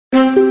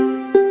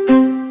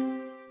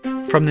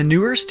From the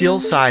newer steel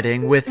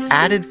siding with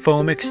added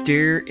foam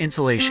exterior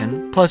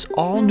insulation, plus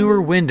all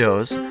newer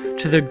windows,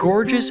 to the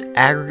gorgeous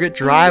aggregate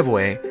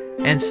driveway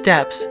and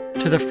steps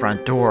to the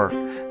front door,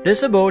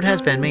 this abode has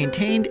been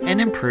maintained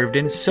and improved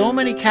in so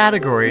many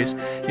categories,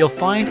 you'll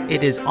find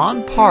it is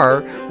on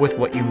par with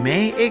what you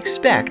may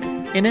expect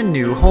in a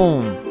new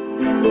home.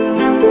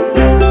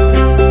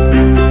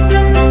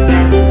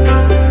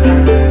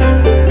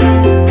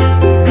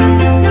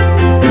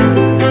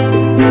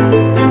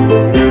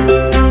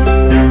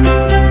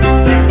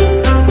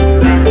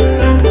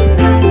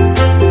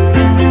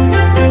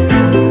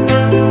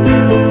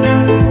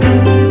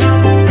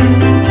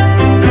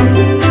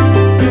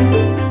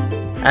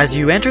 As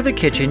you enter the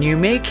kitchen, you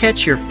may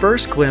catch your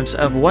first glimpse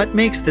of what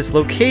makes this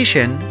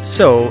location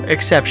so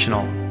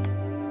exceptional.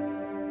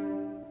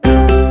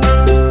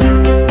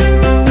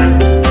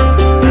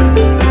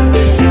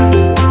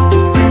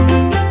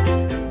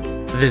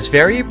 This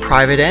very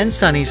private and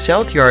sunny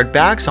south yard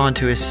backs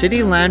onto a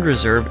city land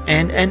reserve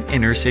and an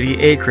inner city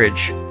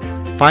acreage.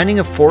 Finding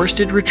a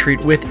forested retreat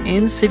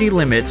within city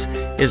limits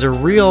is a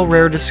real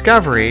rare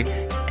discovery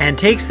and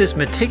takes this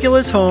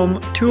meticulous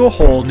home to a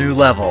whole new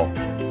level.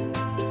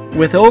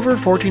 With over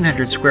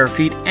 1,400 square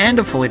feet and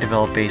a fully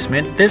developed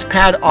basement, this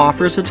pad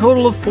offers a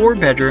total of 4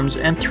 bedrooms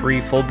and 3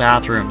 full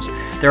bathrooms.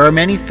 There are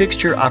many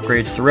fixture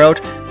upgrades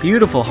throughout,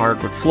 beautiful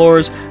hardwood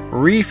floors,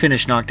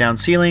 refinished knockdown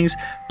ceilings,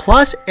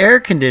 plus air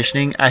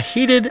conditioning, a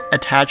heated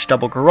attached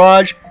double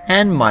garage,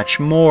 and much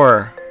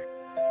more.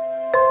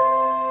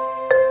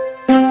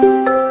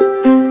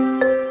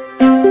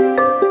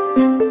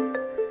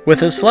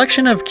 With a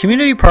selection of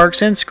community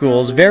parks and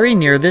schools very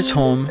near this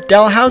home,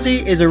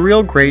 Dalhousie is a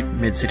real great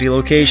mid-city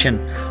location.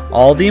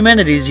 All the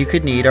amenities you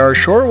could need are a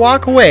short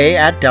walk away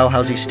at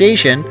Dalhousie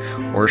Station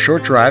or a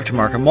short drive to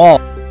Markham Mall.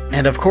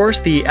 And of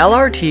course, the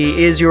LRT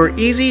is your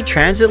easy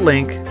transit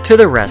link to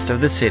the rest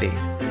of the city.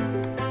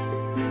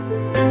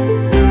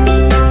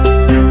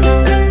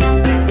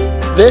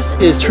 This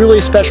is truly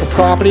a special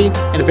property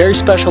and a very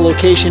special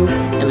location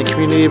in the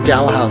community of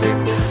Dalhousie.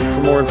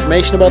 For more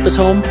information about this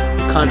home,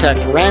 contact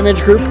Ramage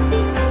Group.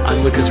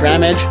 I'm Lucas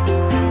Ramage.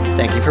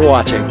 Thank you for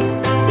watching.